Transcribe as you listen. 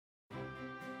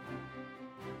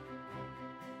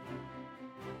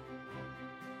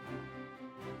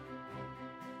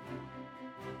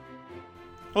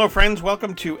Hello, friends.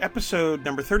 Welcome to episode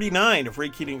number 39 of Ray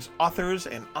Keating's Authors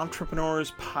and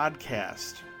Entrepreneurs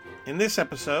Podcast. In this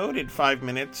episode, in 5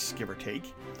 minutes, give or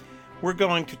take, we're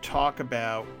going to talk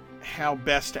about how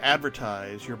best to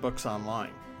advertise your books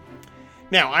online.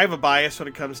 Now, I have a bias when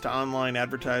it comes to online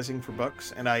advertising for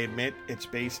books, and I admit it's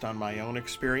based on my own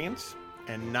experience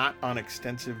and not on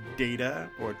extensive data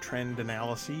or trend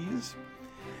analyses.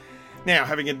 Now,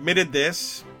 having admitted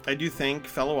this, I do think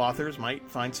fellow authors might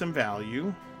find some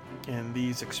value in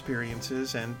these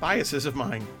experiences and biases of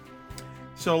mine.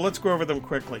 So let's go over them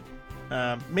quickly.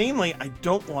 Mainly, I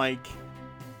don't like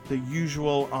the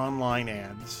usual online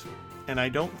ads, and I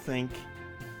don't think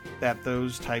that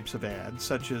those types of ads,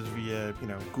 such as via,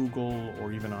 Google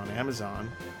or even on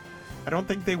Amazon, I don't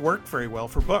think they work very well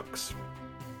for books.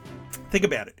 Think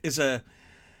about it. Is a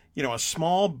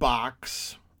small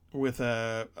box with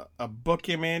a book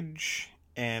image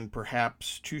and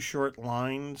perhaps 2 short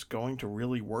lines going to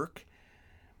really work?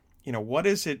 What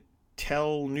does it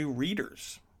tell new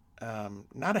readers?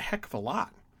 Not a heck of a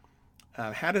lot.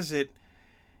 How does it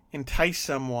entice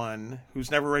someone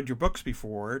who's never read your books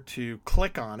before to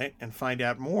click on it and find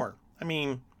out more? I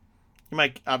mean,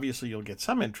 you'll get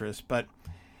some interest, but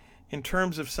in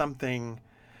terms of something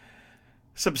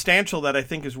substantial that I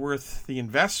think is worth the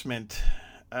investment,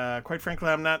 quite frankly,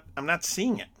 I'm not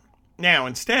seeing it. Now,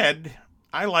 instead,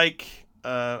 I like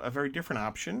a very different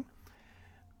option.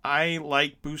 I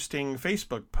like boosting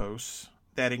Facebook posts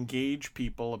that engage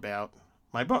people about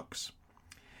my books.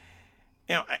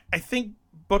 I think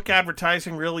book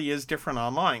advertising really is different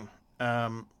online.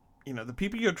 The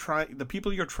people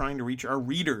you're trying to reach are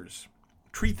readers.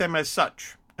 Treat them as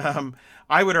such.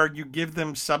 I would argue, give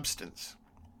them substance.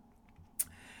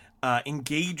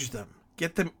 Engage them.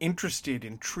 Get them interested,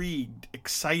 intrigued,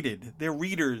 excited. They're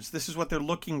readers. This is what they're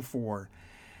looking for.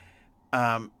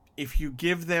 If you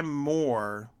give them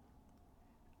more,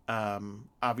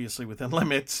 obviously within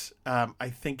limits, I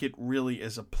think it really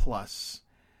is a plus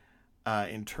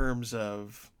in terms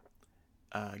of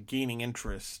gaining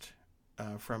interest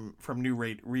from new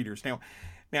readers. Now,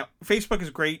 Facebook is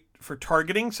great for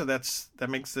targeting, so that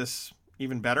makes this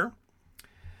even better.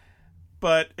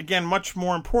 But again, much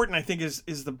more important, I think, is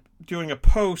doing a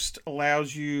post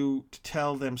allows you to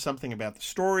tell them something about the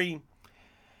story,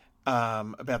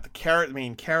 about the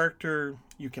main character.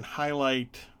 You can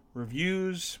highlight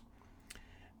reviews.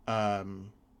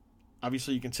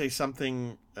 Obviously, you can say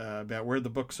something about where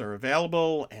the books are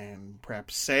available and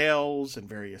perhaps sales and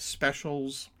various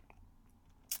specials.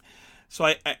 So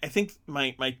I think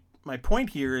my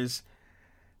point here is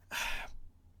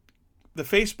the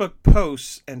Facebook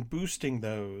posts and boosting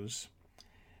those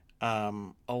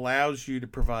allows you to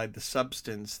provide the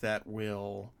substance that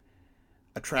will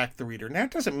attract the reader. Now,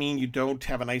 it doesn't mean you don't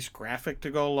have a nice graphic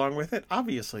to go along with it.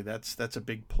 Obviously, that's a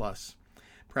big plus.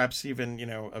 Perhaps even,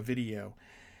 a video.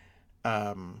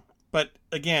 But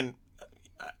again,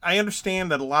 I understand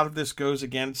that a lot of this goes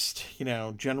against,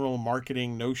 general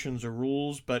marketing notions or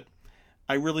rules, but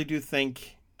I really do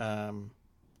think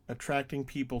attracting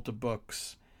people to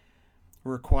books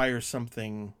requires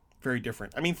something very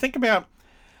different. I mean, think about,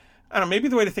 maybe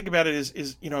the way to think about it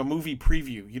is a movie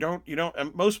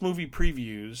preview. Most movie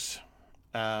previews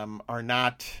are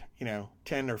not,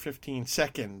 10 or 15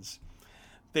 seconds.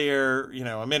 They're,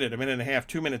 a minute and a half,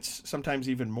 2 minutes, sometimes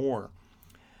even more,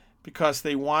 because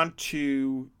they want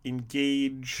to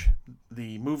engage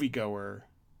the moviegoer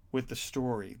with the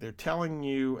story. They're telling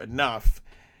you enough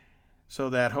so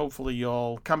that hopefully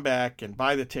you'll come back and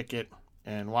buy the ticket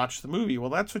and watch the movie.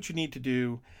 Well, that's what you need to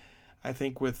do, I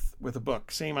think, with a book.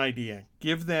 Same idea.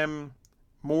 Give them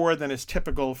more than is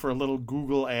typical for a little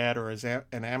Google ad or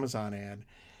an Amazon ad,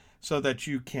 so that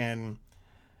you can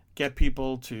get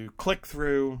people to click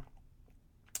through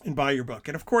and buy your book.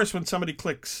 And of course, when somebody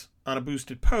clicks on a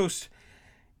boosted post,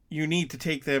 you need to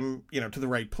take them, to the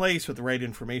right place with the right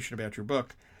information about your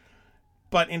book.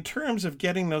 But in terms of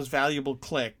getting those valuable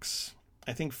clicks,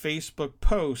 I think Facebook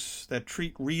posts that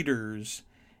treat readers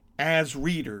as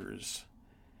readers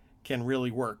can really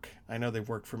work. I know they've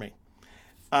worked for me.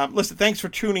 Listen, thanks for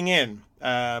tuning in.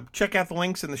 Check out the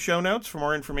links in the show notes for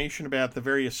more information about the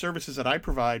various services that I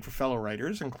provide for fellow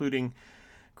writers, including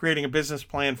creating a business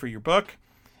plan for your book.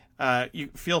 You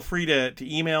feel free to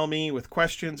email me with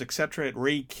questions, etc. at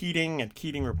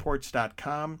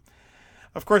raykeating@keatingreports.com.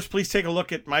 Of course, please take a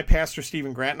look at my Pastor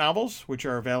Stephen Grant novels, which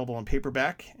are available in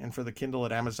paperback and for the Kindle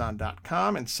at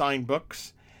Amazon.com, and signed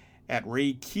books at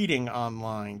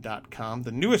raykeatingonline.com.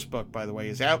 The newest book, by the way,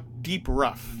 is out, Deep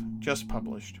Rough, just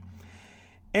published.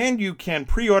 And you can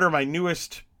pre-order my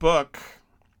newest book,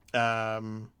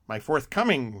 my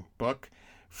forthcoming book,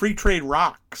 Free Trade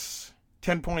Rocks,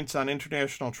 10 Points on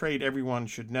International Trade Everyone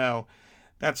Should Know.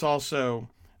 That's also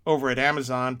over at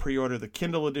Amazon. Pre-order the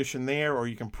Kindle edition there, or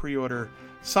you can pre-order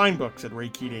signed books at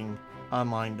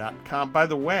raykeatingonline.com. By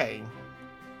the way,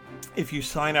 if you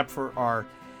sign up for our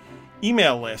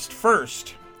email list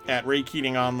first at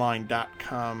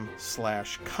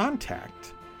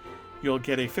raykeatingonline.com/contact, you'll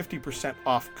get a 50%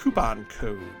 off coupon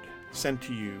code sent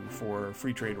to you for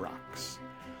Free Trade Rocks.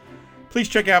 Please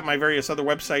check out my various other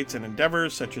websites and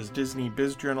endeavors, such as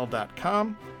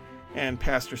DisneyBizJournal.com and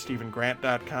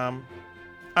PastorStephenGrant.com.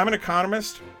 I'm an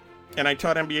economist, and I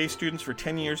taught MBA students for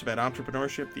 10 years about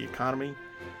entrepreneurship, the economy,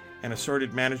 and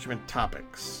assorted management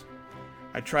topics.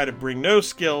 I try to bring those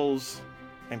skills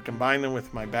and combine them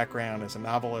with my background as a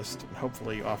novelist and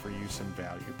hopefully offer you some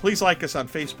value. Please like us on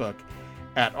Facebook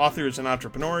at Authors and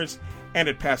Entrepreneurs and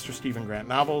at Pastor Stephen Grant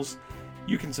Novels.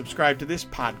 You can subscribe to this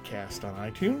podcast on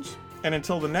iTunes. And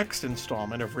until the next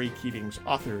installment of Ray Keating's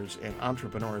Authors and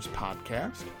Entrepreneurs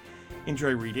podcast,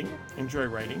 enjoy reading, enjoy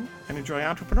writing, and enjoy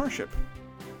entrepreneurship.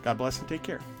 God bless and take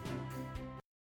care.